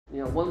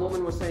one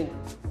woman was saying,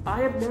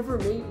 I have never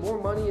made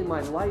more money in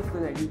my life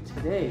than I do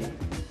today,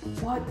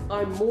 but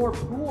I'm more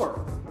poor.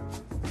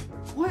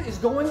 What is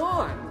going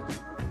on?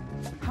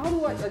 How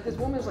do I, like this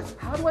woman is like,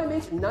 how do I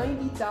make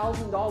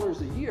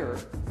 $90,000 a year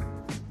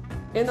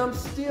and I'm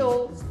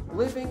still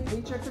living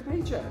paycheck to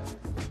paycheck?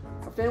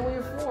 A family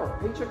of 4,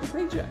 paycheck to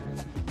paycheck.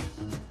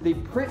 They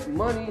print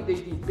money, they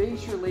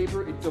debase your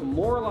labor, it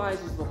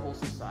demoralizes the whole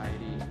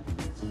society.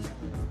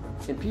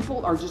 And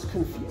people are just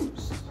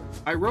confused.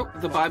 I wrote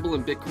The Bible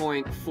and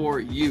Bitcoin for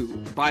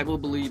you,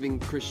 Bible-believing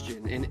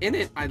Christian, and in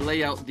it I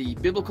lay out the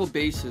biblical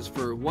basis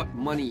for what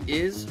money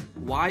is,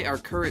 why our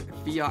current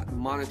fiat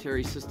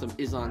monetary system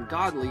is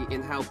ungodly,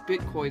 and how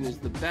Bitcoin is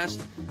the best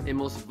and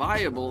most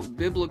viable,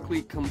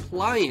 biblically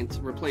compliant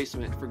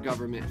replacement for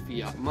government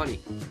fiat money.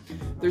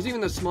 There's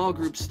even a small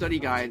group study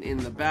guide in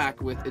the back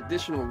with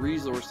additional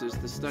resources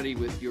to study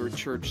with your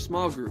church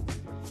small group.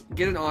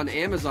 Get it on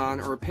Amazon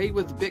or pay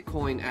with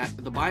Bitcoin at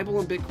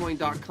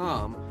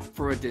thebibleandbitcoin.com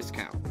for a discount.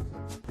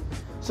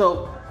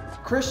 So,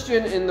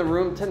 Christian in the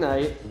room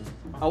tonight,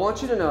 I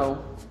want you to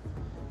know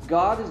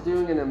God is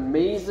doing an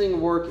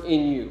amazing work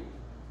in you.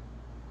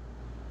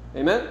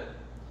 Amen?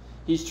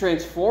 He's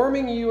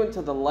transforming you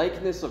into the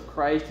likeness of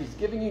Christ. He's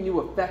giving you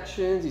new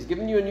affections. He's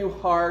giving you a new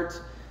heart.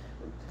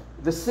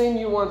 The sin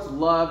you once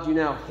loved, you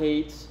now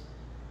hate.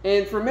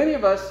 And for many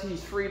of us,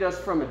 He's freed us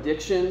from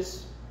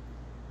addictions,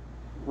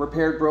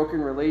 repaired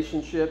broken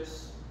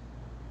relationships,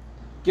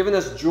 given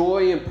us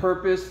joy and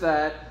purpose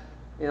that,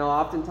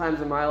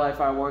 oftentimes in my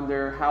life I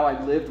wonder how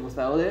I lived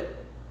without it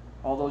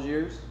all those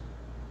years.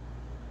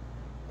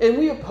 And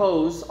we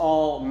oppose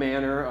all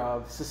manner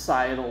of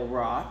societal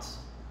rot.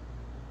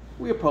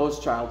 We oppose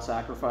child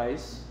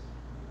sacrifice.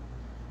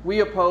 We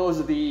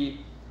oppose the,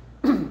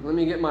 let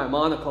me get my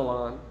monocle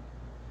on,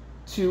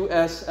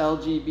 2S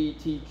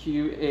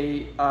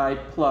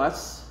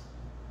LGBTQAI+,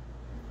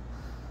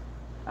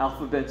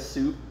 alphabet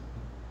soup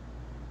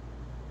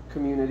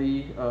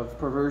community of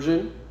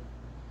perversion,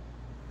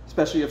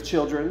 especially of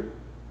children.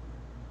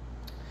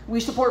 We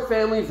support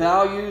family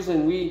values,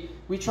 and we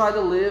try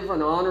to live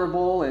an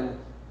honorable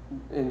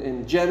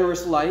and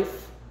generous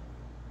life.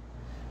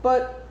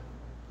 But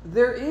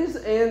there is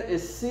an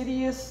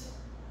insidious,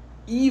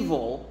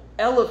 evil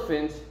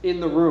elephant in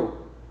the room.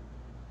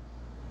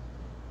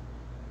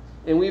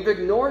 And we've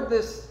ignored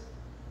this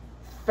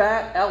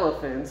fat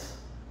elephant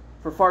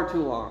for far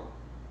too long.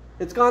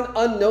 It's gone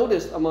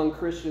unnoticed among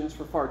Christians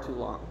for far too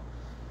long.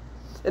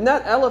 And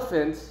that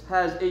elephant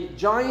has a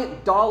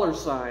giant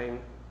 $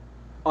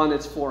 on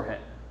its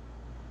forehead.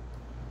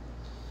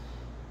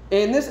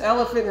 And this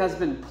elephant has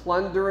been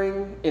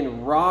plundering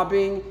and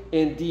robbing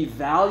and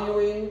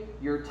devaluing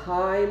your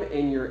time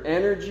and your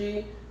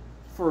energy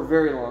for a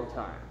very long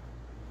time.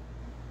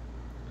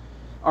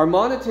 Our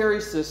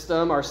monetary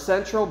system, our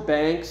central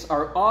banks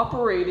are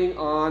operating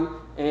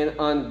on an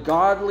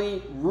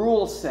ungodly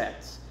rule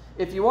set.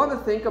 If you want to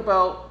think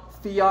about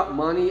fiat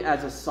money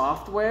as a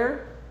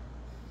software,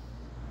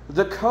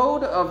 the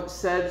code of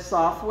said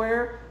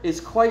software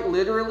is quite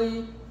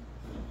literally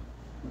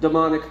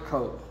demonic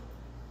code.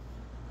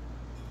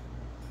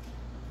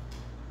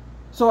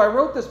 So I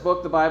wrote this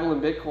book, The Bible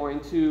and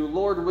Bitcoin, to,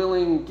 Lord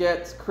willing,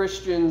 get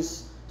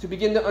Christians to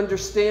begin to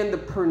understand the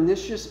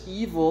pernicious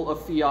evil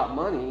of fiat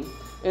money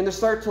and to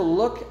start to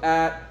look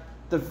at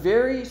the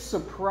very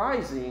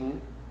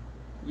surprising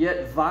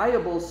yet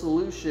viable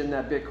solution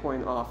that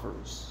Bitcoin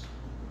offers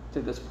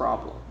to this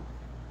problem.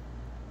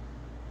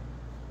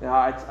 Now,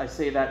 I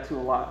say that to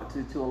a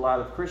lot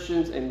of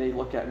Christians, and they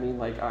look at me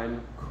like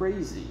I'm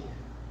crazy.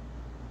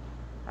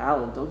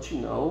 Alan, don't you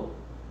know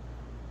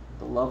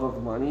the love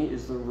of money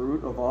is the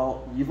root of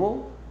all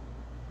evil?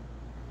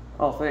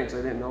 Oh, thanks, I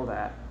didn't know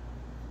that.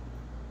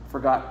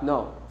 Forgot.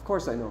 No, of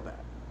course I know that.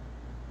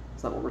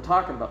 That's not what we're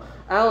talking about.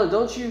 Alan,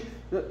 don't you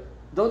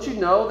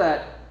know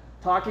that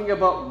talking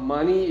about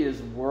money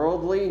is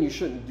worldly and you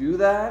shouldn't do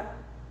that?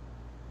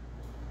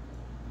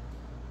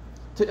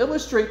 To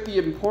illustrate the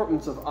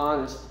importance of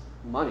honest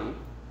money,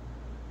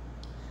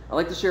 I'd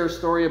like to share a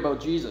story about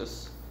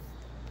Jesus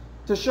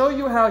to show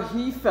you how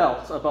he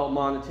felt about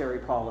monetary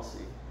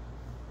policy.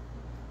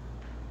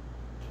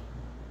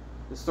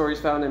 The story is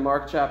found in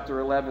Mark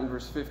chapter 11,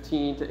 verse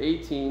 15 to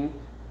 18.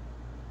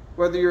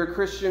 Whether you're a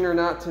Christian or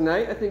not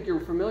tonight, I think you're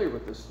familiar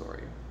with this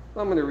story.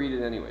 I'm going to read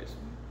it anyways.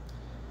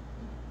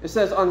 It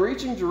says, on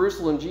reaching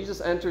Jerusalem,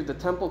 Jesus entered the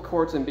temple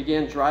courts and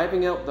began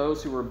driving out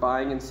those who were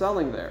buying and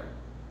selling there.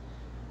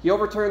 He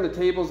overturned the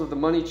tables of the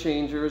money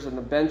changers and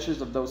the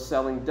benches of those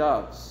selling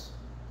doves.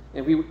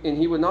 And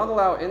he would not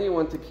allow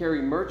anyone to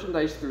carry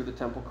merchandise through the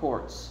temple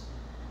courts.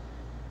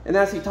 And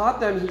as he taught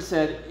them, he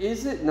said,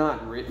 is it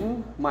not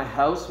written, my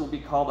house will be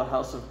called a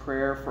house of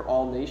prayer for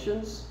all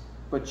nations?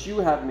 But you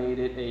have made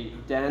it a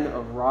den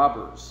of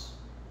robbers.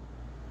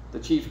 The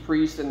chief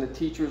priests and the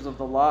teachers of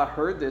the law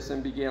heard this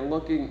and began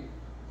looking,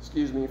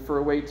 for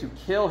a way to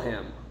kill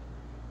him.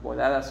 Boy,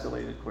 that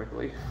escalated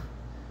quickly.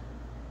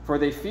 For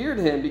they feared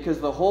him because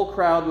the whole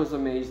crowd was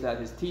amazed at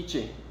his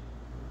teaching.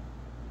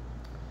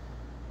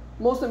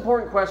 Most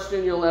important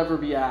question you'll ever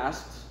be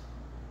asked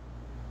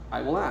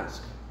I will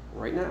ask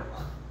right now,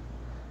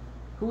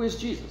 who is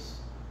Jesus?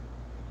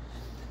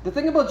 The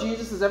thing about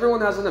Jesus is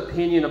everyone has an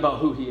opinion about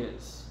who he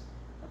is.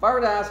 If I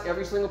were to ask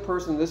every single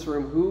person in this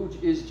room who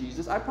is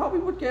Jesus, I probably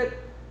would get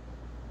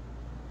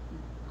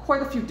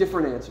quite a few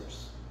different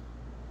answers.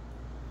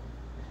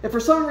 And for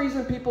some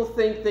reason, people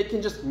think they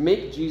can just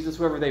make Jesus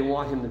whoever they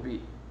want him to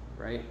be,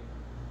 right?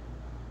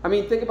 I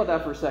mean, think about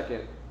that for a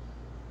second.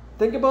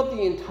 Think about the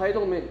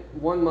entitlement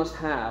one must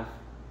have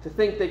to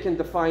think they can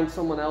define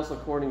someone else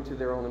according to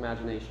their own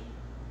imagination.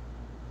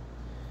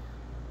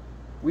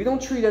 We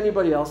don't treat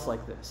anybody else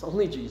like this,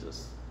 only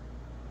Jesus.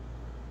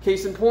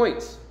 Case in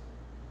point,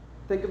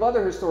 think of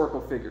other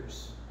historical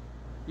figures.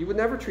 You would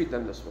never treat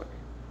them this way.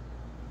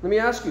 Let me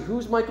ask you,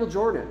 who's Michael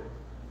Jordan?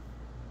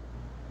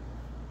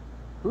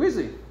 Who is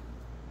he?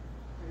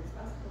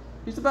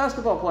 He's a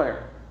basketball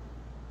player.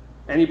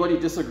 Anybody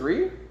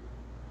disagree?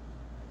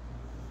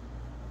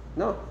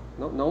 No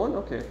one?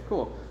 Okay,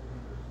 cool.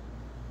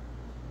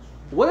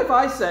 What if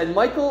I said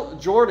Michael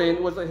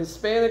Jordan was a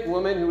Hispanic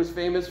woman who was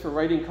famous for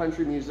writing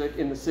country music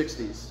in the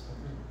 60s?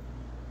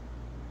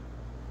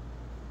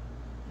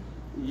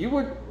 You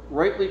would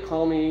rightly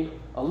call me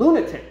a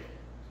lunatic.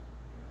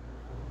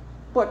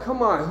 But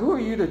come on, who are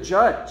you to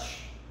judge,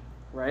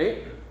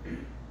 right?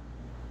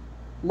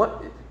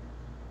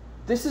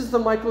 This is the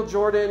Michael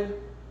Jordan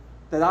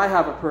that I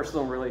have a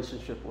personal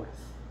relationship with.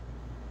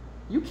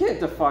 You can't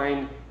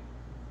define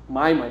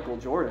my Michael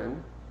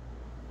Jordan.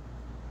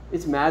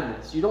 It's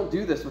madness. You don't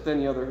do this with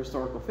any other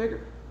historical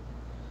figure.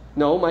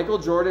 No, Michael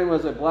Jordan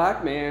was a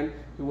black man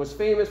who was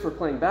famous for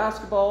playing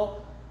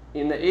basketball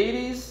in the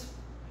 80s,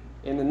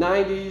 in the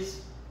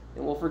 90s,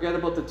 and we'll forget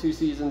about the 2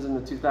 seasons in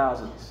the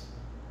 2000s.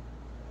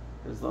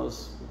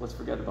 Because let's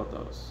forget about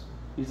those.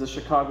 He's a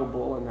Chicago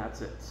Bull and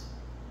that's it.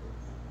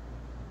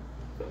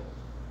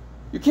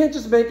 You can't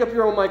just make up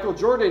your own Michael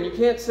Jordan. You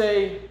can't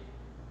say,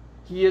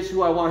 he is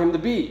who I want him to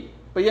be.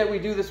 But yet we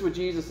do this with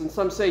Jesus, and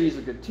some say he's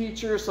a good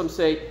teacher. Some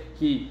say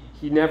he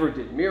never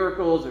did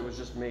miracles. It was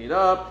just made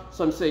up.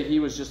 Some say he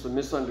was just a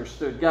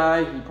misunderstood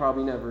guy. He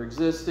probably never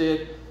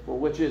existed. Well,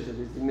 which is it?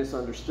 Is he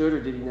misunderstood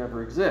or did he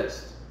never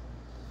exist?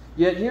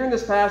 Yet here in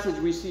this passage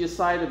we see a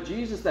side of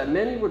Jesus that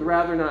many would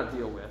rather not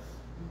deal with.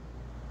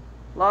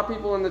 A lot of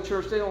people in the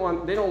church, they don't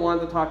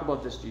want to talk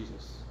about this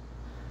Jesus.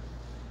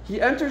 He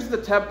enters the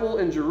temple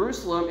in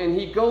Jerusalem and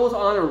he goes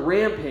on a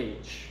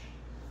rampage.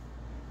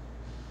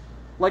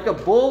 Like a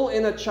bull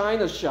in a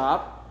china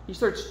shop, he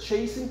starts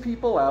chasing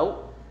people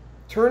out,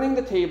 turning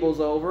the tables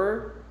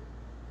over,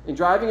 and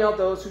driving out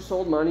those who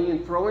sold money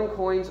and throwing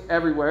coins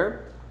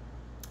everywhere.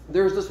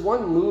 There's this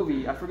one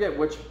movie, I forget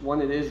which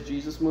one it is,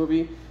 Jesus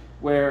movie,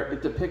 where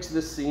it depicts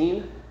this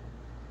scene,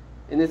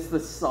 and it's the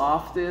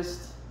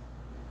softest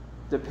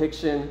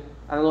depiction.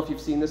 I don't know if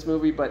you've seen this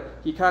movie, but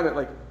he kind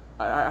of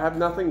I have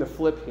nothing to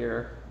flip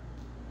here.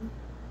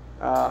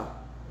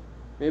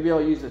 Maybe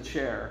I'll use a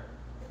chair.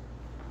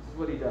 This is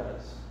what he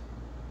does.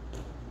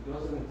 He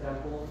goes in the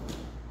temple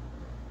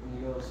and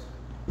he goes,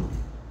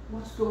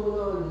 "What's going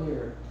on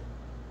here?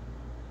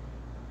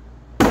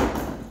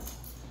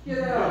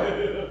 Get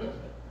out!"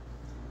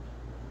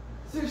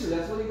 Seriously,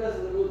 that's what he does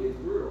in the movie. It's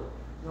brutal.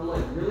 And I'm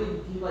like, really?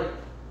 He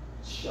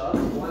shoves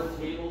one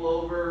table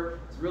over.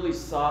 It's really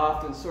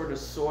soft and sort of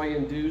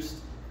soy-induced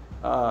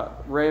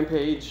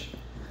rampage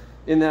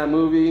in that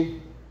movie.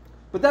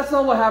 But that's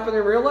not what happened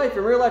in real life.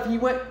 In real life, he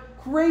went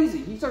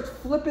crazy. He starts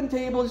flipping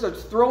tables. He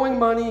starts throwing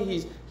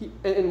money.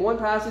 In one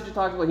passage it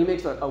talks about he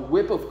makes a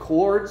whip of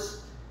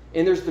cords.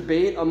 And there's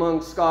debate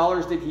among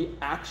scholars. Did he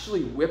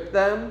actually whip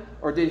them?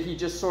 Or did he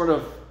just sort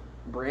of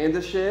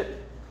brandish it?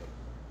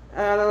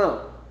 I don't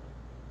know.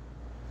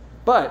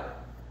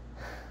 But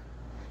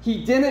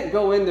he didn't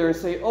go in there and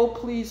say, "Oh,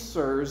 please,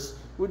 sirs,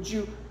 would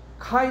you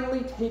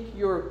kindly take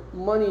your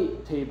money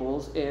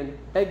tables and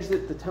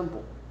exit the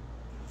temple?"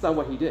 That's not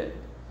what he did.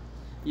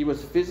 He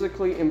was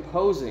physically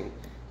imposing.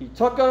 He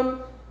took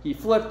them, he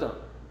flipped them.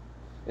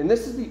 And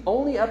this is the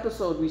only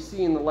episode we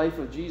see in the life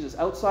of Jesus,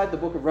 outside the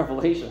book of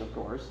Revelation, of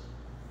course,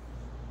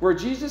 where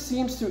Jesus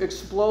seems to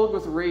explode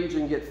with rage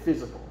and get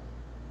physical.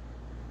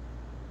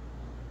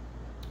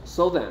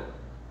 So then,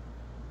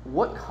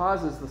 what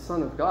causes the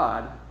Son of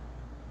God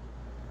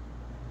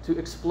to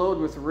explode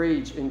with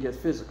rage and get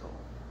physical?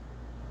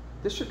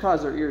 This should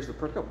cause our ears to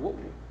perk up.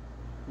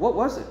 What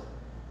was it?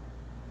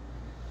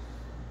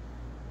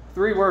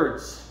 3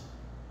 words.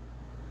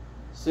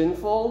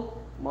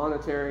 Sinful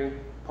monetary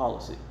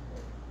policy.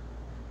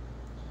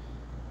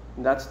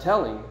 And that's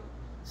telling.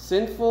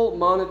 Sinful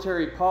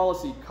monetary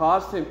policy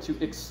caused him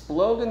to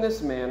explode in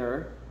this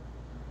manner,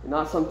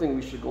 not something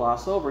we should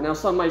gloss over. Now,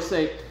 some might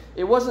say,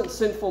 it wasn't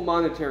sinful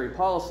monetary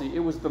policy, it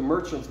was the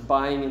merchants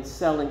buying and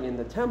selling in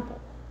the temple.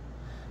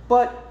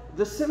 But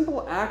the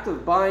simple act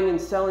of buying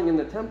and selling in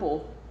the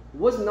temple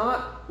was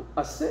not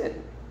a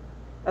sin.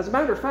 As a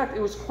matter of fact,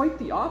 it was quite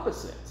the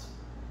opposite.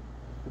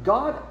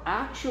 God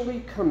actually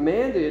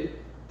commanded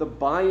the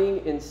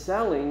buying and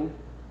selling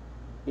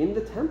in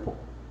the temple.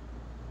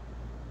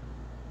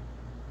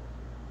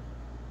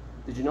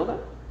 Did you know that?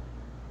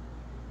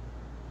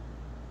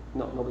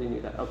 No, nobody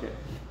knew that. Okay.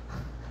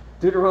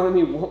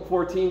 Deuteronomy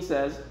 14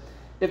 says,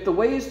 if the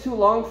way is too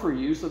long for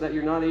you so that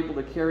you're not able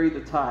to carry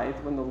the tithe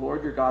when the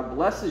Lord your God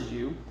blesses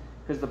you,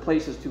 because the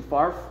place is too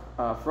far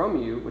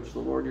from you, which the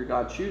Lord your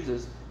God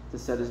chooses to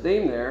set his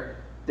name there,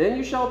 then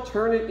you shall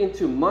turn it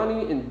into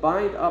money and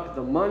bind up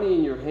the money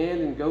in your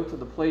hand and go to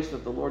the place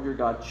that the Lord your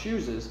God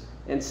chooses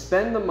and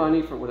spend the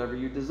money for whatever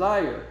you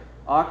desire,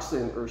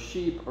 oxen or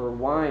sheep or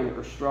wine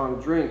or strong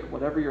drink,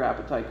 whatever your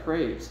appetite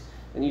craves.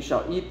 And you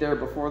shall eat there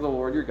before the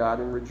Lord your God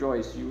and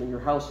rejoice, you and your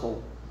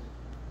household.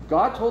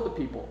 God told the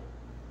people,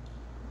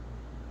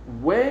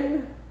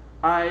 when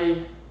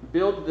I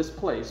build this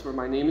place where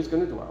my name is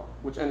going to dwell,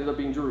 which ended up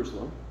being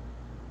Jerusalem,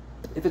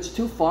 if it's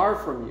too far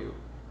from you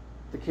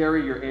to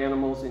carry your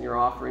animals and your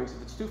offerings,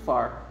 if it's too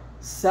far,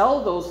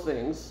 sell those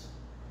things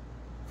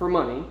for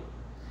money.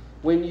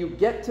 When you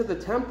get to the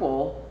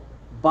temple,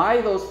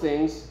 buy those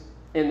things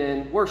and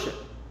then worship.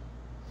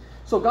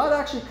 So God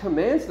actually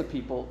commands the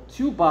people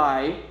to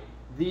buy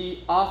the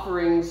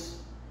offerings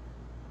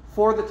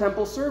for the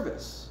temple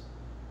service.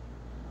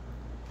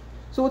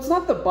 So it's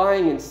not the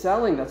buying and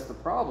selling that's the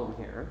problem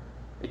here.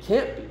 It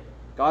can't be.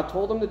 God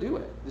told them to do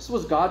it. This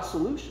was God's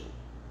solution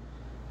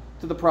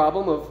to the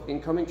problem of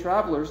incoming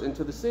travelers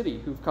into the city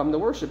who've come to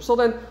worship. So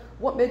then,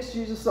 what makes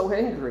Jesus so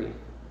angry?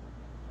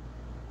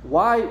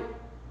 Why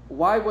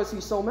was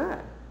he so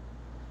mad?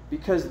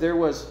 Because there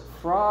was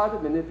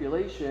fraud,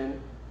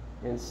 manipulation,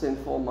 and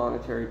sinful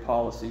monetary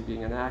policy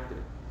being enacted.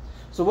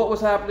 So what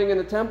was happening in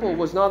the temple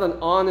was not an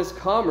honest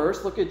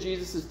commerce. Look at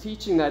Jesus'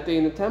 teaching that day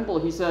in the temple.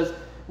 He says,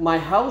 my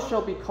house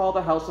shall be called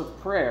a house of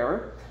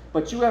prayer,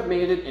 but you have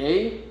made it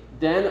a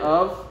den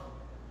of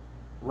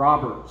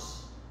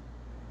robbers.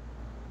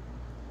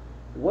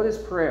 What is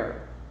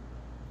prayer?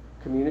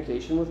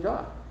 Communication with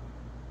God.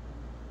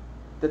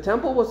 The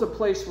temple was a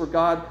place where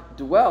God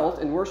dwelt,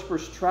 and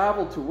worshipers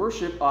traveled to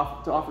worship, to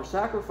offer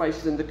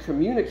sacrifices, and to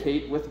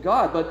communicate with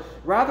God. But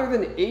rather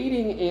than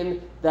aiding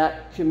in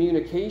that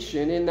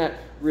communication, in that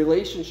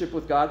relationship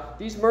with God,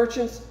 these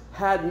merchants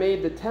had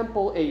made the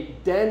temple a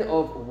den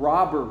of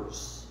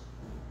robbers.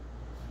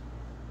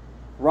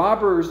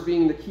 Robbers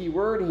being the key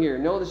word here.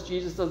 Notice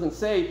Jesus doesn't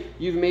say,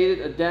 you've made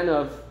it a den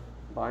of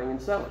buying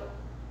and selling.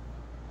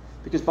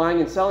 Because buying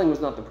and selling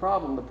was not the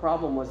problem. The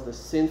problem was the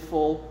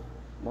sinful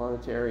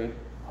monetary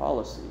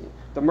policy.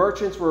 The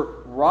merchants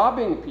were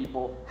robbing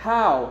people.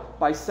 How?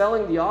 By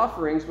selling the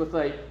offerings with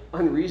an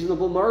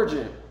unreasonable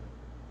margin.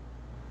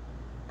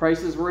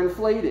 Prices were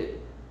inflated.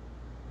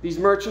 These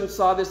merchants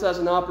saw this as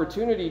an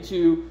opportunity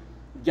to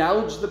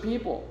gouge the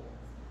people.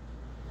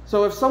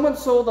 So if someone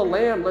sold a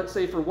lamb, let's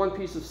say for one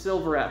piece of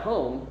silver at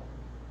home,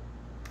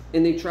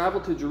 and they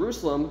traveled to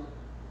Jerusalem,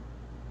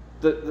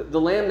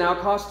 the lamb now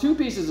costs 2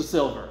 pieces of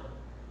silver.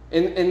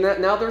 And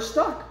now they're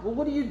stuck. Well,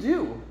 what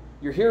do?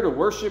 You're here to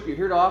worship, you're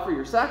here to offer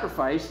your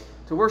sacrifice,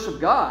 to worship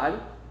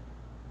God,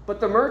 but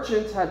the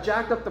merchants have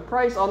jacked up the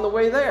price on the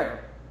way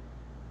there.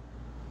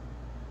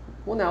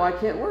 Well, now I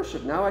can't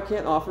worship. Now I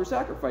can't offer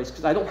sacrifice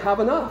because I don't have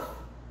enough,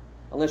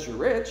 unless you're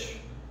rich.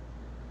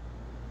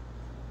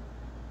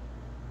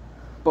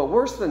 But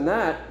worse than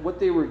that, what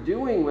they were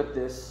doing with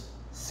this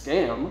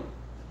scam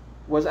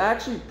was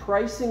actually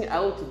pricing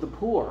out the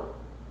poor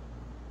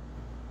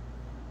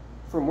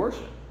from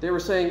worship. They were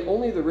saying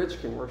only the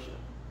rich can worship.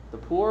 The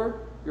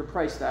poor, you're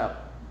priced out.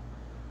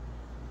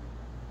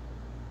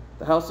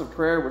 The house of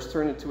prayer was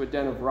turned into a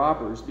den of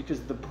robbers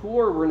because the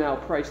poor were now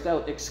priced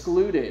out,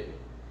 excluded.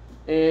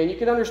 And you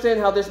can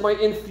understand how this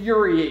might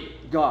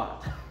infuriate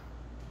God.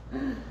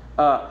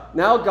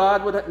 Now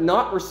God would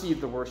not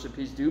receive the worship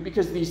he's due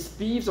because these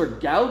thieves are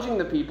gouging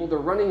the people. They're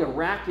running a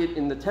racket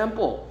in the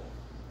temple.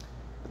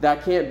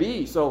 That can't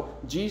be. So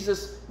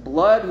Jesus'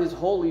 blood, his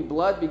holy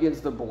blood, begins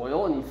to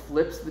boil, and he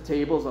flips the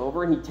tables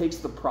over, and he takes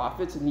the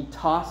prophets and he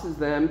tosses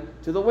them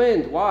to the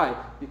wind. Why?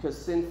 Because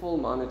sinful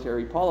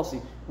monetary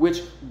policy,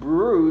 which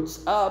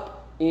broods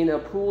up in a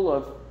pool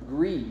of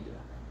greed.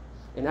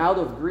 And out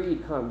of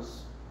greed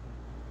comes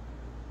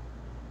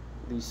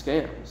these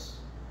scams.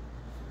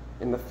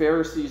 And the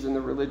Pharisees and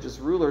the religious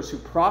rulers, who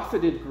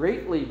profited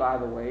greatly, by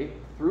the way,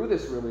 through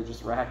this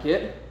religious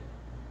racket,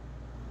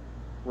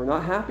 were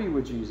not happy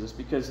with Jesus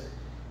because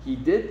he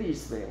did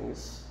these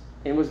things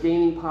and was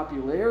gaining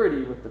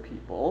popularity with the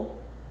people.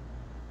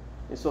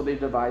 And so they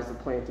devised a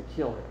plan to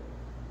kill him.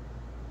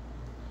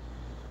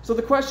 So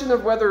the question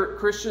of whether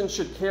Christians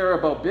should care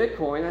about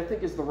Bitcoin, I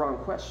think, is the wrong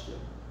question.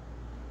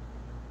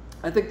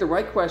 I think the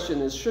right question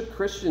is, should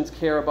Christians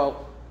care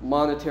about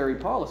monetary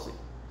policy?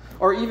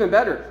 Or even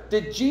better,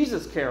 did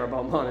Jesus care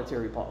about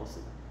monetary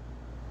policy?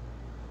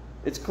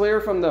 It's clear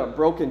from the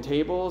broken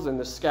tables and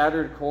the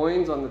scattered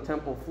coins on the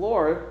temple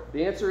floor,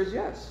 the answer is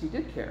yes, he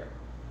did care.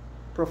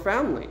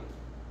 Profoundly.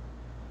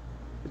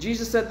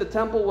 Jesus said the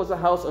temple was a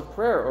house of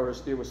prayer, or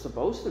it was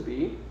supposed to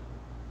be.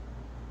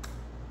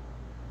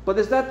 But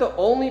is that the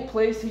only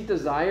place he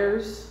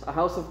desires a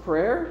house of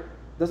prayer?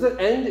 Does it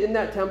end in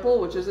that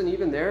temple, which isn't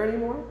even there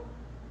anymore?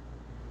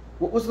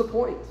 What was the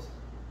point?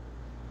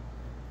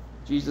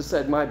 Jesus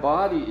said, my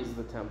body is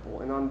the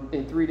temple, and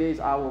in 3 days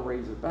I will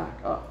raise it back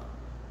up.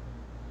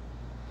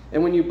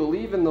 And when you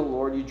believe in the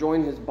Lord, you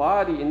join his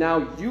body, and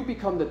now you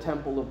become the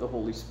temple of the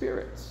Holy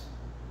Spirit.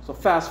 So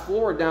fast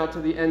forward now to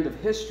the end of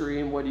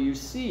history, and what do you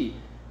see?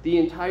 The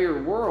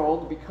entire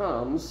world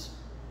becomes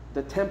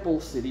the temple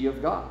city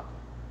of God.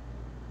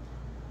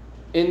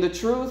 And the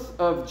truth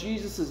of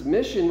Jesus'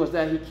 mission was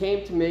that he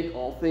came to make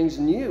all things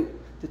new,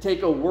 to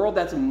take a world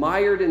that's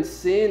mired in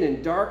sin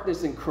and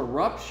darkness and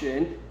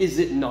corruption, is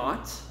it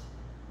not?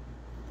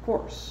 Of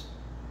course.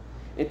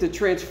 And to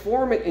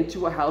transform it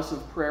into a house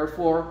of prayer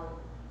for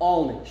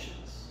all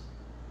nations.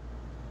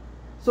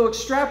 So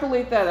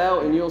extrapolate that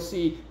out and you'll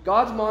see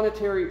God's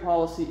monetary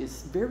policy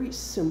is very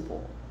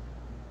simple.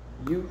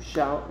 You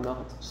shall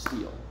not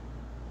steal.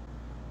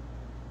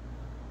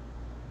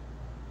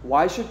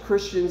 Why should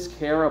Christians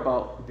care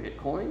about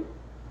Bitcoin?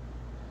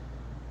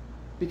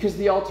 Because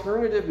the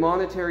alternative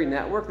monetary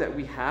network that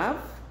we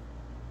have,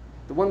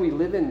 the one we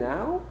live in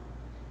now,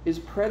 is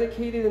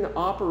predicated and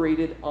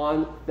operated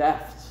on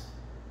theft.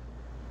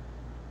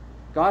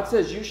 God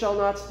says, you shall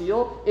not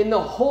steal. And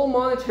the whole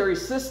monetary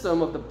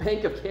system of the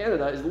Bank of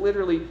Canada is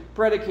literally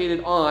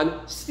predicated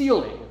on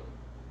stealing.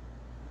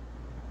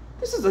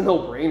 This is a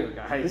no-brainer,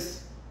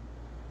 guys.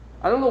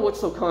 I don't know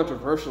what's so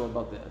controversial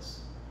about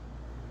this.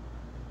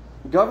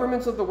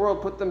 Governments of the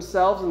world put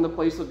themselves in the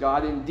place of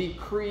God and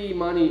decree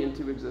money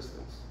into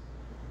existence.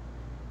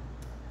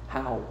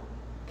 How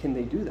can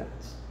they do that?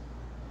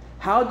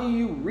 How do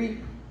you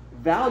reap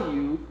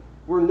value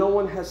where no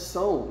one has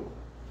sown?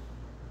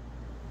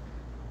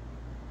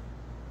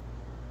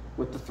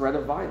 With the threat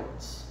of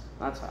violence.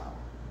 That's how.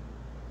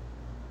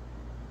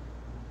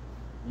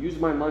 Use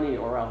my money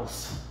or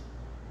else.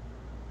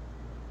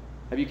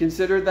 Have you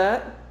considered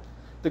that?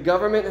 The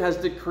government has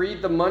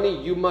decreed the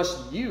money you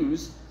must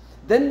use.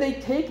 Then they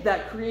take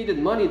that created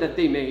money that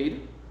they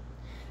made,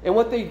 and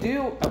what they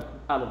do,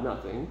 out of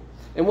nothing,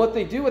 and what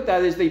they do with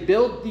that is they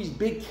build these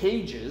big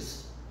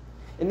cages,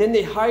 and then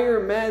they hire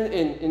men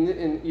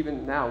and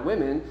even now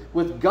women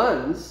with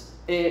guns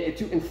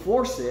to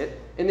enforce it,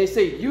 and they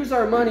say, use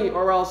our money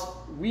or else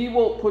we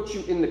will put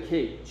you in the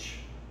cage.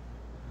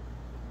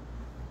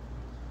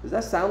 Does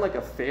that sound like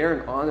a fair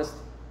and honest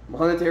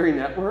monetary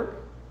network?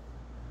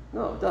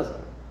 No, it doesn't.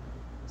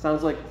 It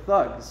sounds like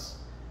thugs.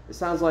 It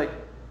sounds like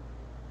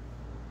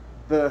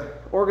the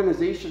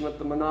organization with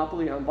the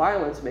monopoly on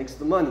violence makes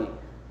the money.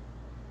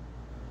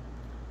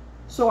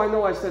 So I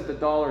know I said the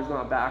dollar is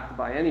not backed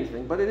by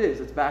anything, but it is.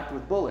 It's backed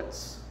with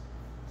bullets.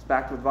 It's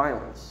backed with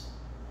violence.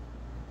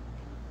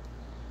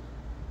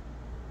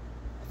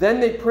 Then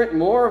they print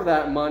more of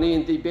that money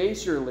and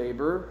debase your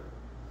labor,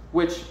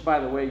 which, by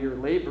the way, your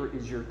labor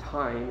is your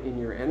time and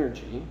your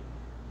energy.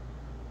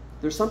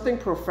 There's something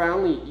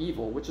profoundly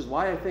evil, which is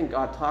why I think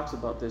God talks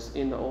about this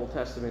in the Old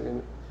Testament and,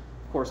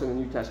 of course, in the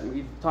New Testament.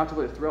 He talks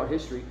about it throughout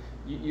history.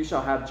 You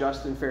shall have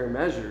just and fair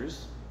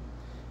measures.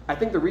 I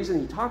think the reason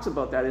he talks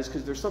about that is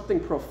because there's something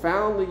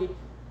profoundly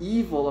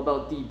evil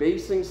about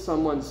debasing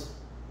someone's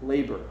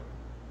labor.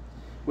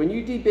 When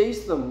you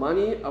debase the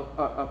money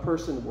a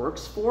person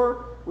works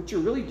for, what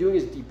you're really doing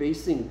is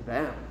debasing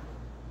them.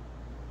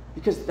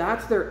 Because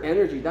that's their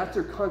energy, that's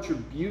their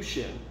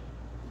contribution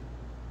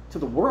to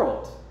the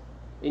world.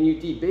 And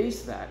you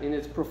debase that, and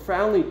it's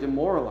profoundly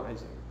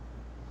demoralizing.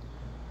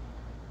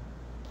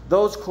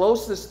 Those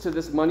closest to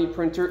this money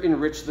printer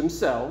enrich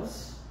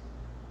themselves,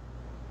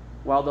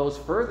 while those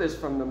furthest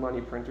from the money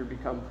printer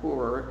become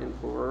poorer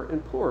and poorer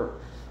and poorer.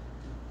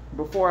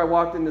 Before I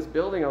walked in this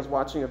building, I was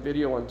watching a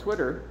video on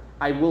Twitter.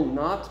 I will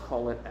not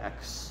call it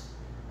X.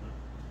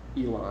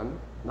 Elon,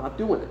 not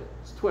doing it.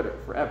 It's Twitter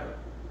forever.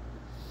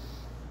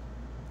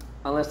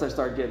 Unless I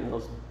start getting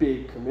those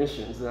big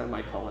commissions, then I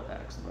might call it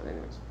X. But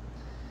anyways.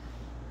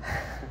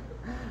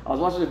 I was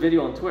watching a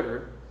video on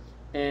Twitter,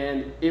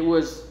 and it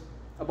was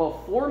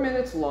about 4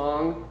 minutes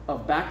long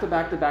of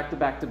back-to-back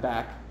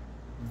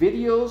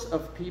videos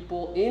of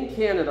people in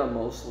Canada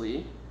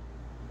mostly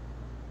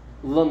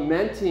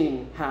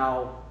lamenting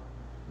how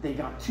they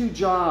got 2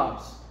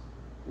 jobs.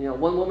 You know,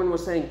 one woman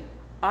was saying,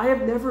 I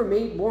have never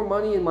made more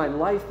money in my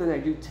life than I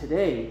do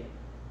today,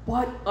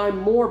 but I'm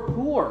more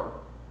poor.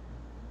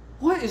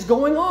 What is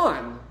going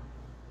on?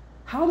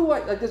 How do I,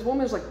 like this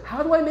woman is like,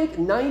 how do I make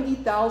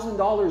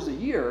 $90,000 a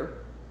year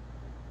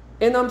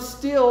and I'm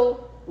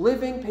still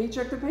living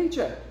paycheck to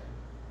paycheck?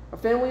 A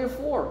family of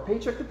 4,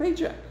 paycheck to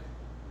paycheck.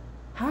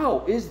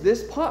 How is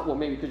this pot? Well,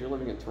 maybe because you're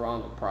living in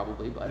Toronto,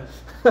 probably, but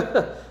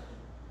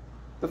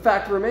the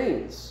fact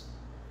remains.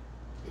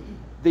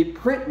 They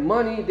print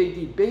money, they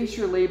debase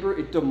your labor,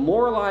 it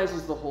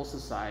demoralizes the whole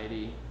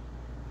society,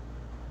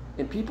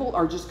 and people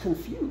are just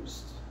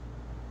confused.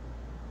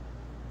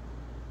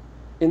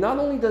 And not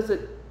only does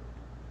it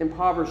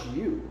impoverish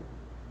you,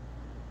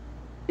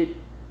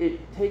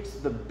 it takes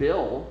the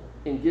bill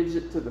and gives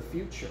it to the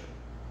future.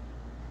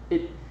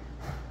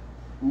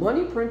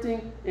 Money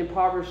printing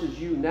impoverishes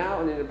you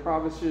now, and it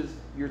impoverishes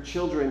your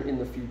children in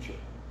the future.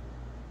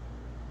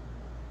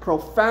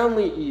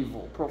 Profoundly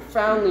evil,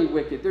 profoundly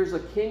wicked. There's a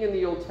king in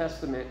the Old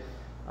Testament,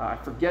 I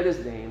forget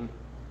his name,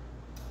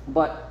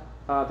 but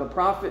the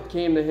prophet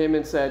came to him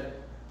and said,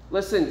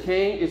 listen,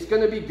 king, it's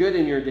going to be good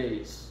in your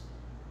days.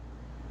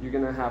 You're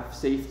going to have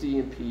safety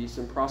and peace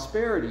and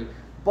prosperity.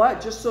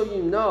 But just so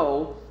you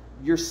know,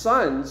 your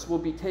sons will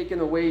be taken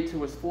away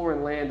to his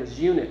foreign land as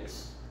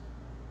eunuchs.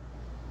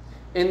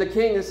 And the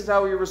king, this is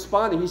how he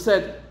responded. He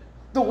said,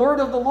 the word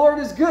of the Lord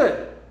is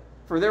good,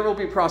 for there will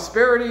be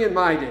prosperity in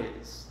my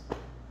days.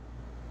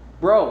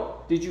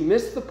 Bro, did you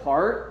miss the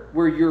part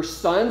where your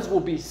sons will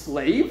be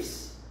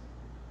slaves?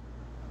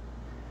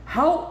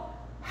 How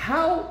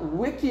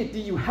wicked do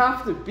you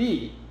have to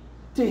be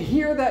to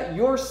hear that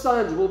your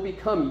sons will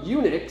become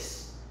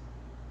eunuchs,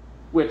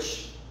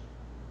 which,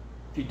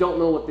 if you don't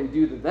know what they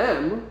do to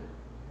them,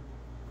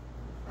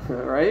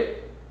 right?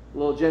 A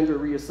little gender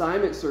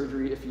reassignment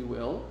surgery, if you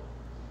will.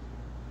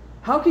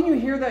 How can you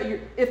hear that?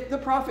 If the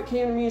prophet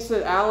came to me and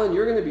said, Alan,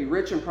 you're going to be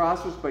rich and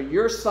prosperous, but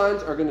your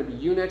sons are going to be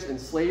eunuchs and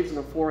slaves in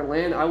a foreign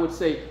land, I would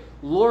say,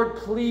 Lord,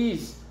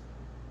 please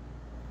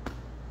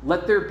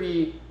let there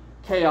be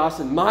chaos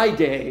in my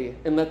day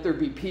and let there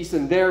be peace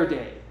in their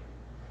day.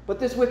 But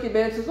this wicked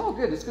man says, oh,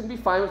 good, it's going to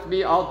be fine with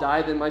me. I'll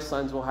die, then my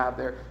sons will have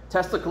their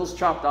testicles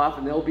chopped off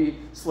and they'll be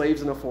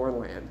slaves in a foreign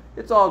land.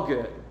 It's all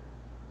good.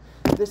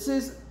 This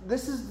is the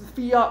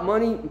fiat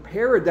money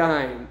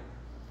paradigm.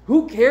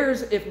 Who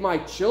cares if my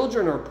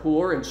children are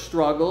poor and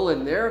struggle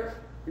and they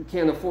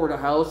can't afford a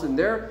house and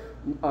their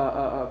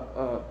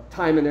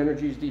time and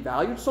energy is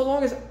devalued, so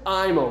long as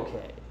I'm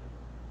okay?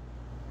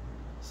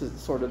 This is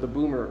sort of the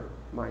boomer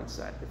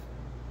mindset,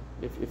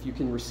 if you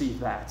can receive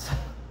that.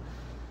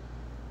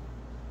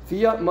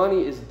 Fiat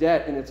money is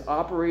debt, and it's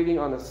operating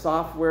on a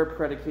software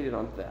predicated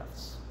on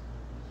thefts.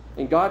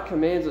 And God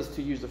commands us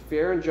to use a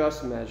fair and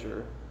just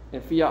measure,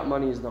 and fiat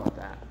money is not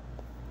that.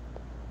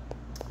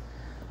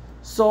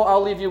 So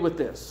I'll leave you with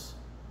this.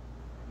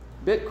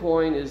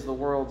 Bitcoin is the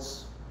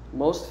world's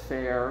most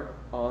fair,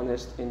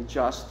 honest, and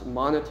just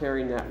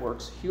monetary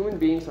networks human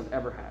beings have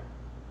ever had.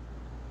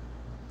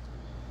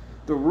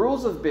 The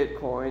rules of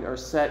Bitcoin are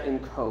set in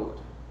code.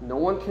 No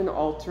one can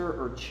alter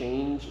or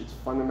change its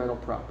fundamental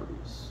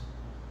properties.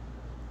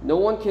 No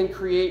one can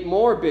create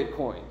more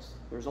Bitcoins.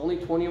 There's only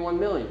 21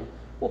 million.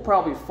 Well,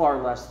 probably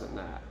far less than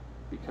that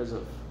because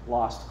of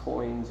lost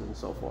coins and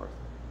so forth.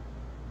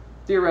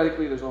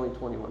 Theoretically, there's only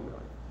 21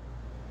 million.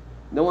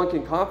 No one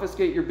can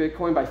confiscate your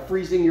Bitcoin by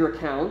freezing your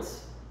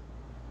accounts,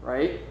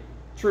 right?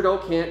 Trudeau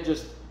can't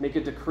just make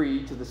a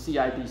decree to the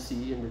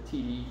CIBC and the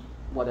TD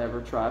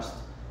whatever trust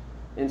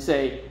and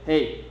say,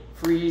 hey,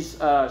 freeze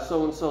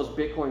so-and-so's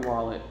Bitcoin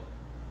wallet.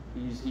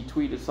 He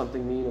tweeted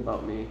something mean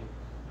about me.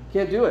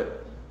 Can't do it.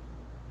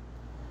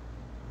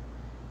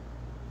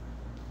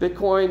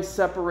 Bitcoin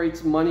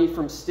separates money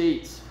from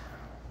states.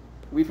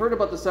 We've heard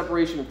about the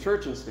separation of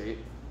church and state,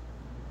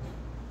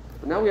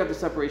 but now we have the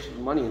separation of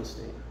money and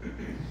state.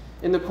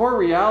 And the core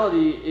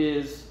reality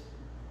is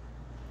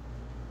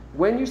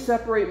when you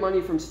separate money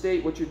from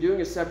state, what you're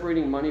doing is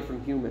separating money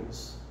from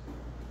humans.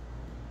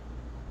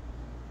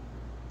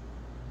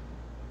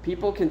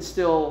 People can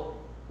still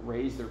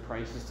raise their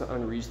prices to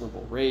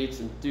unreasonable rates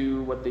and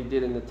do what they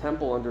did in the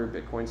temple under a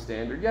Bitcoin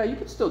standard. Yeah, you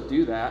can still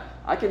do that.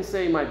 I can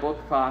say my book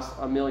costs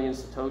 1 million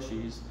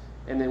Satoshis,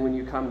 and then when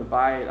you come to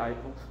buy it,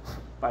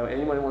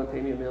 anyone want to pay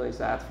me 1 million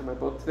sats for my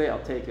book today?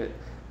 I'll take it.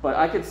 But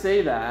I could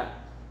say that,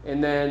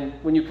 and then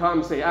when you come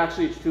and say,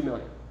 actually it's 2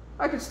 million.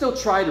 I could still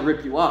try to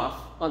rip you off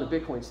on the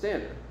Bitcoin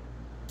standard.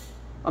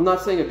 I'm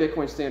not saying a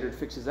Bitcoin standard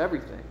fixes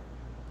everything.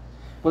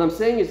 What I'm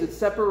saying is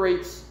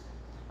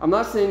I'm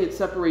not saying it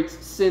separates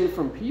sin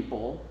from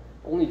people.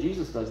 Only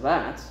Jesus does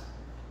that.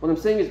 What I'm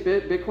saying is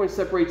Bitcoin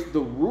separates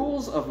the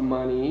rules of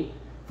money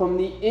from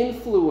the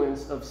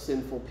influence of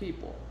sinful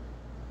people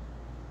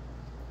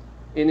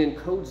and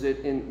encodes it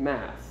in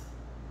math.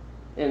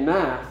 And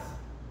math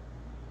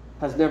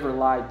has never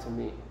lied to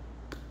me.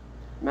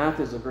 Math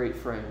is a great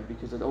friend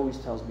because it always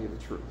tells me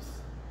the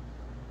truth.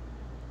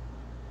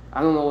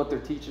 I don't know what they're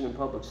teaching in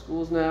public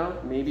schools now.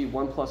 Maybe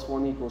 1 +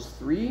 1 =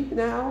 3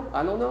 now.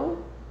 I don't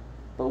know.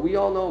 But we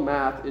all know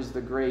math is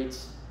the great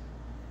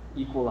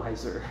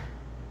equalizer,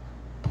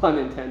 pun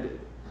intended.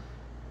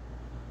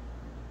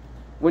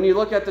 When you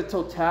look at the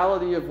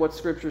totality of what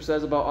Scripture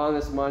says about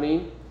honest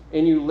money,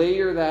 and you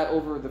layer that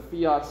over the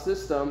fiat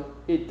system,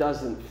 it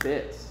doesn't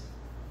fit.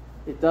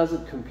 It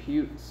doesn't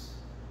compute.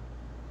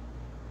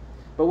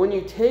 But when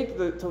you take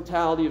the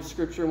totality of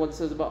Scripture and what it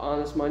says about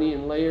honest money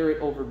and layer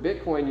it over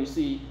Bitcoin, you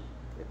see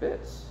it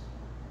fits.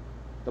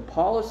 The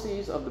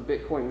policies of the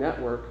Bitcoin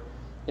network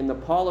and the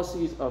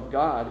policies of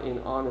God in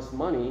honest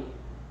money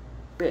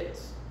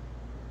fits.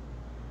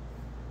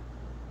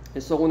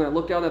 And so when I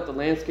look out at the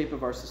landscape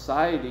of our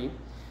society,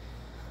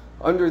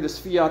 under this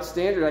fiat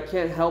standard, I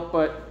can't help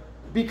but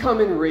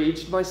become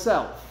enraged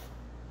myself.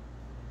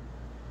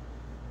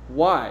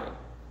 Why?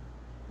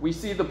 We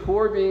see the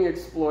poor being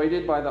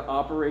exploited by the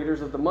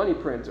operators of the money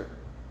printer.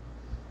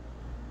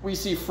 We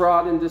see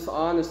fraud and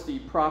dishonesty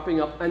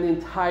propping up an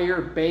entire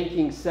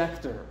banking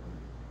sector.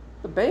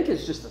 The bank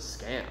is just a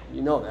scam.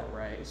 You know that,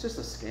 right? It's just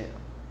a scam.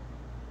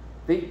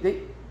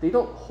 They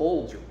don't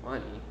hold your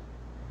money.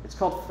 It's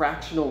called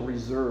fractional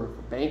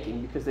reserve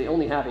banking because they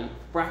only have a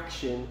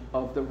fraction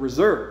of the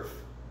reserve.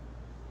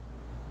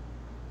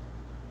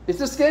 It's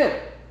a scam.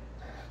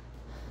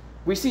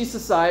 We see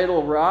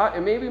societal rot,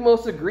 and maybe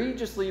most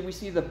egregiously, we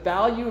see the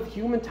value of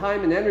human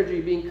time and energy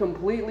being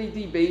completely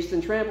debased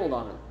and trampled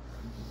on.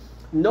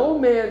 No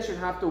man should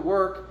have to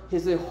work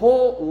his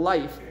whole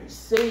life,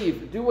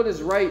 save, do what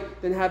is right,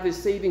 then have his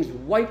savings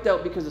wiped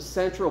out because a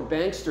central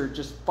bankster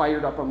just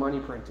fired up a money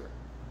printer.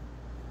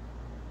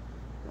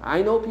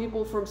 I know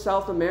people from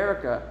South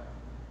America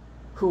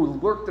who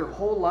worked their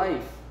whole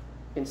life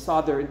and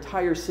saw their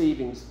entire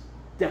savings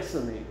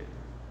decimated.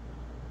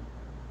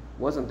 It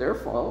wasn't their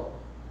fault.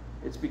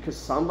 It's because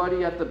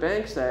somebody at the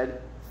bank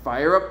said,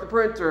 fire up the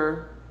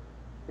printer,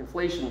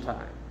 inflation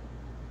time.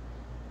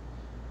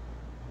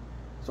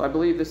 So I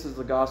believe this is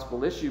the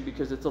gospel issue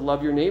because it's a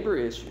love your neighbor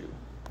issue.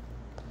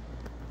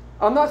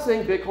 I'm not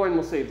saying Bitcoin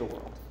will save the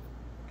world,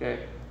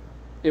 okay?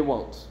 It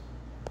won't.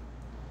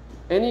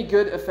 Any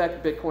good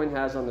effect Bitcoin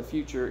has on the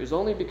future is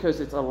only because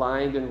it's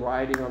aligned and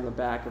riding on the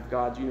back of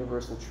God's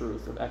universal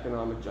truth of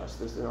economic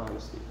justice and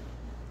honesty.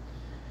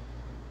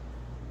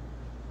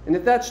 And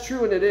if that's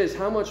true, and it is,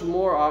 how much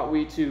more ought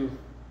we to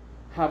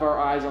have our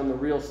eyes on the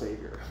real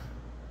Savior,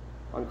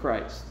 on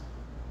Christ?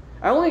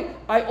 I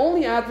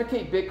only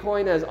advocate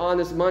Bitcoin as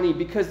honest money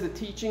because the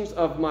teachings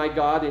of my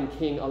God and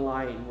King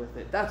align with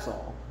it. That's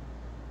all.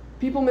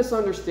 People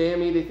misunderstand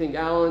me. They think,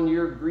 Alan,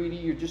 you're greedy.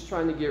 You're just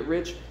trying to get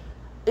rich.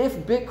 If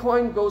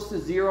Bitcoin goes to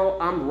zero,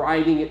 I'm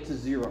riding it to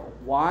zero.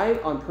 Why?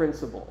 On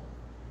principle.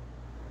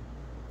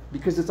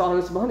 Because it's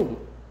honest money.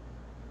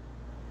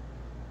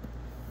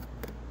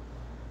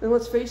 And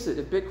let's face it,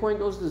 if Bitcoin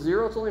goes to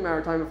zero, it's only a matter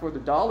of time before the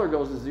dollar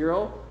goes to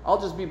zero. I'll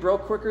just be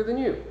broke quicker than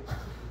you.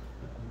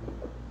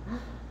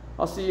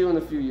 I'll see you in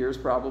a few years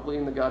probably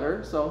in the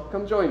gutter, so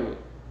come join me.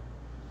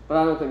 But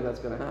I don't think that's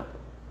going to happen.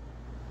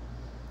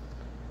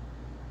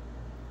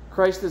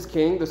 Christ is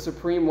King, the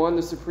supreme one,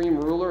 the supreme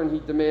ruler, and he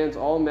demands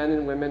all men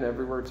and women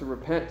everywhere to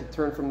repent, to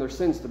turn from their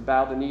sins, to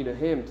bow the knee to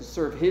him, to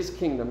serve his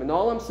kingdom. And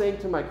all I'm saying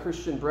to my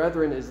Christian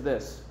brethren is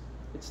this: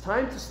 it's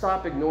time to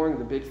stop ignoring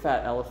the big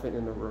fat elephant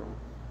in the room.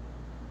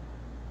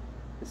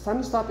 It's time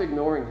to stop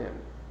ignoring him,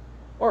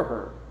 or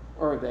her,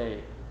 or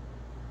they.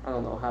 I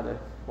don't know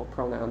what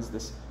pronouns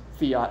this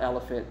fiat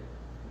elephant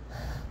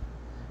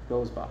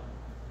goes by.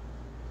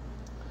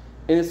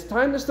 And it's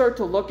time to start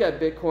to look at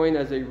Bitcoin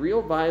as a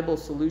real viable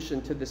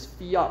solution to this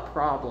fiat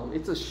problem.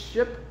 It's a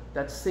ship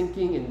that's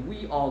sinking, and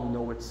we all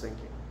know it's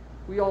sinking.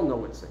 We all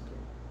know it's sinking.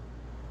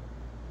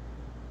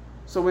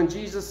 So when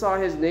Jesus saw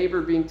his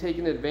neighbor being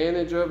taken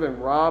advantage of and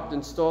robbed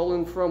and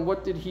stolen from,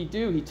 what did he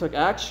do? He took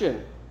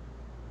action.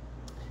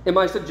 Am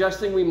I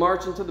suggesting we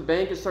march into the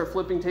bank and start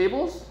flipping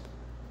tables?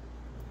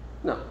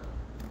 No.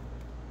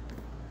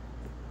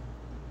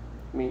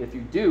 I mean, if you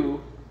do,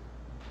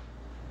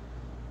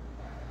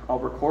 I'll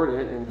record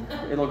it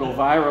and it'll go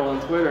viral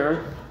on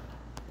Twitter.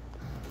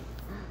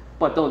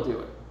 But don't do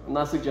it. I'm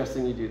not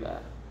suggesting you do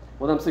that.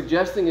 What I'm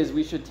suggesting is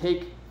we should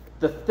take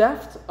the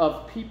theft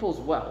of people's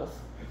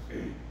wealth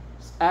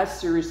as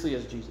seriously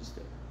as Jesus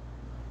did,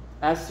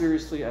 as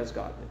seriously as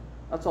God did.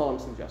 That's all I'm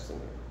suggesting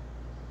here.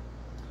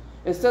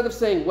 Instead of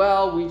saying,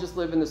 well, we just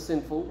live in a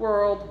sinful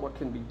world, what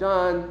can be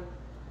done?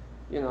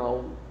 You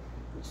know,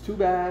 it's too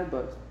bad,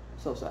 but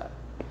so sad.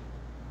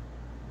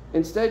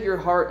 Instead, your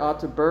heart ought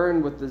to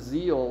burn with the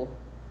zeal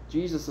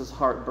Jesus'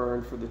 heart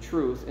burned for the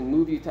truth and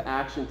move you to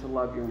action to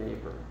love your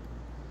neighbor.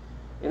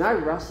 And I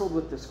wrestled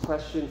with this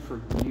question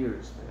for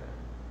years, man.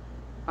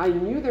 I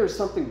knew there was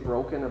something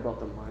broken about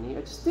the money.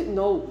 I just didn't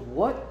know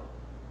what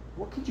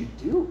could you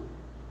do?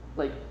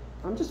 Like,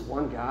 I'm just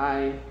one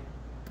guy.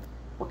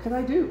 What can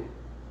I do?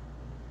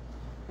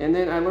 And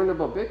then I learned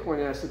about Bitcoin,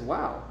 and I said,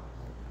 wow,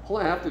 all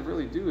I have to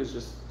really do is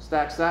just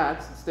stack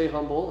sats and stay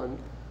humble, and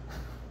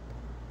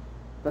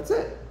that's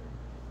it.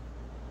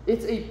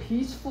 It's a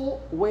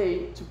peaceful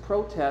way to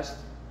protest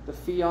the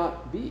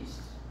fiat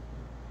beast.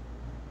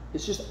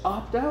 It's just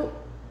opt out.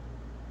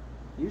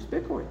 Use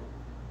Bitcoin.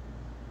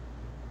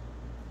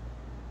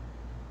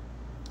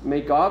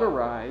 May God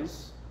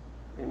arise,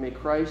 and may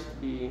Christ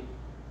be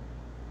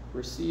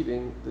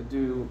receiving the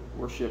due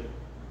worship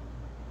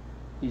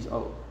he's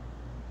owed.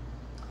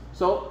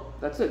 So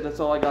that's it. That's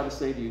all I got to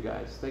say to you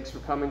guys. Thanks for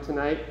coming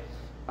tonight.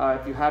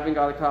 If you haven't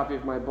got a copy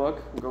of my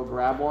book, go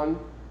grab one.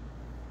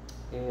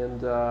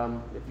 And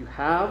if you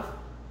have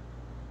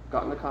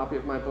gotten a copy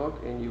of my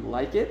book and you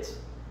like it,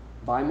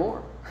 buy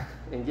more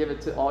and give it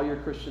to all your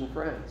Christian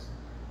friends.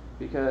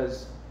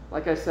 Because,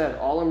 like I said,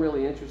 all I'm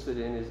really interested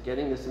in is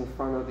getting this in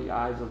front of the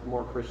eyes of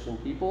more Christian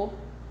people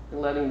and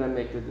letting them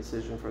make the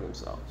decision for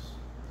themselves.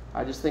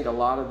 I just think a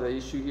lot of the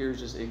issue here is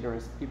just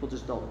ignorance. People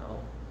just don't know.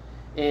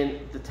 And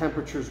the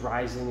temperature's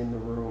rising in the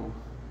room.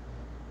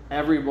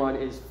 Everyone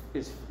is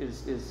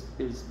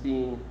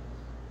being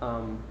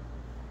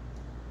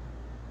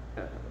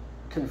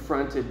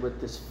confronted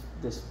with this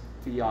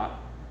fiat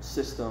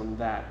system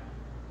that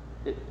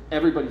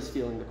everybody's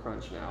feeling the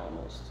crunch now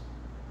almost.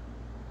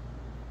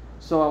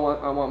 So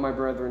I want my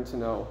brethren to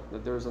know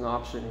that there's an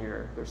option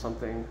here. There's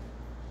something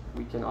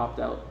we can opt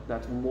out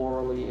that's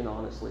morally and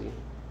honestly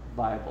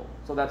viable.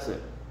 So that's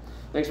it.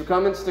 Thanks for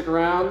coming. Stick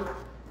around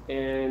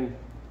and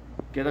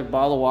get a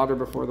bottle of water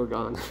before they're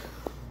gone.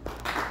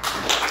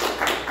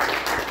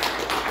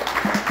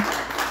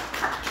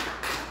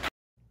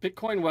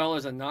 Bitcoin Well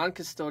is a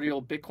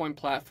non-custodial Bitcoin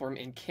platform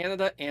in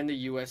Canada and the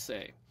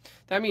USA.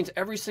 That means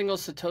every single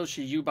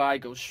Satoshi you buy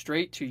goes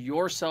straight to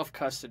your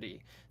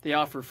self-custody. They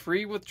offer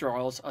free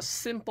withdrawals, a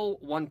simple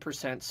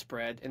 1%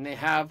 spread, and they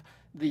have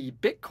the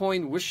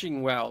Bitcoin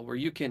Wishing Well, where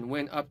you can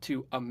win up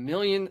to 1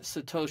 million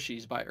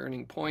Satoshis by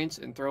earning points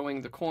and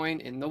throwing the coin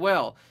in the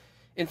well.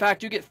 In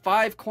fact, you get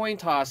 5 coin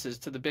tosses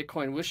to the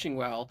Bitcoin Wishing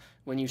Well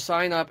when you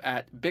sign up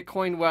at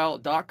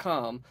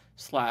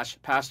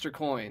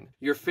bitcoinwell.com/pastorcoin.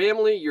 Your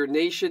family, your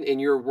nation, and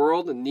your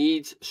world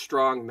needs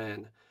strong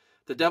men.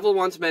 The devil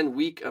wants men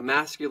weak,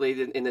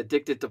 emasculated, and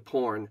addicted to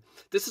porn.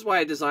 This is why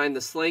I designed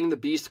the Slaying the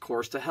Beast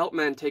course to help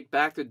men take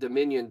back the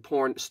dominion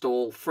porn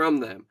stole from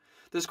them.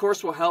 This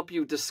course will help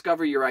you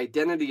discover your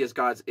identity as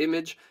God's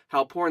image,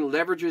 how porn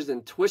leverages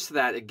and twists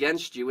that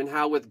against you, and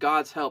how with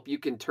God's help you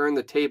can turn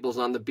the tables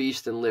on the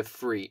beast and live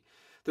free.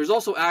 There's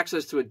also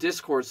access to a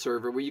Discord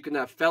server where you can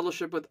have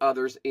fellowship with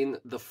others in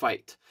the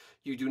fight.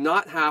 You do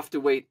not have to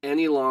wait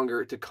any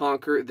longer to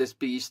conquer this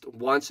beast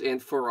once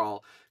and for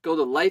all. Go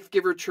to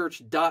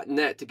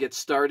lifegiverchurch.net to get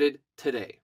started today.